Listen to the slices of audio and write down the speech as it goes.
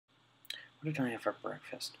What did I have for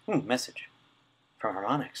breakfast? Message from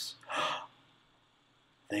Harmonix.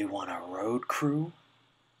 They want a road crew?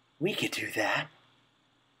 We could do that.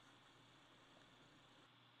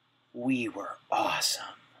 We were awesome.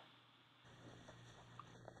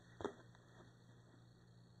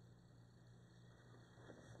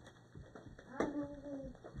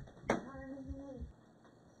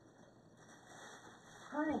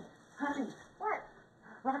 Honey, what?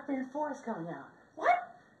 Rock Band 4 is coming out.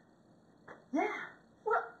 What? Yeah.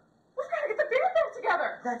 What? We've got to get the band back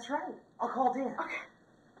together. That's right. I'll call Dan. Okay.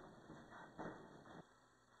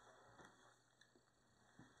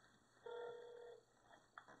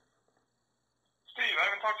 Steve, I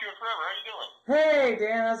haven't talked to you in forever. How you doing? Hey,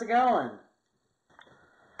 Dan, how's it going?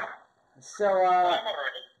 So, I'm alright.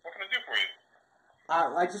 What can I do for you?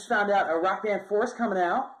 I just found out Rock Band 4 is coming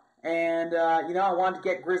out, and, I wanted to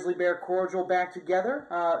get Grizzly Bear Cordial back together.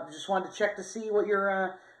 Just wanted to check to see what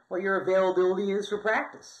your availability is for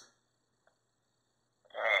practice.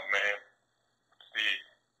 Oh, man. Steve.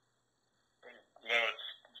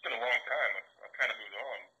 It's been a long time. I've kind of moved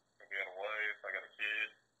on. I got a wife, I got a kid.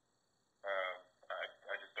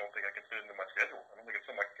 I just don't think I can fit into my schedule. I don't think it's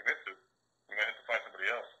something I can commit to. I have to find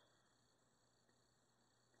somebody else.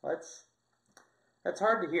 That's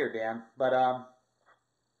hard to hear, Dan, but,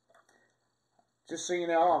 just so you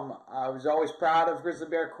know, I was always proud of Grizzly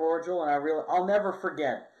Bear Cordial, and I'll never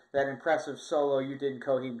forget that impressive solo you did in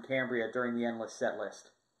Coheed and Cambria during the Endless set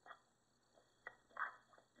list.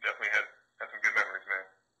 Definitely had some good memories, man.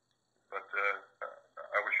 But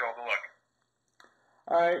I wish you all the luck.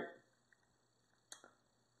 All right.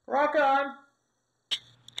 Rock on!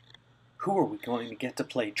 Who are we going to get to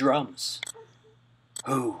play drums?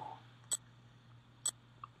 Who?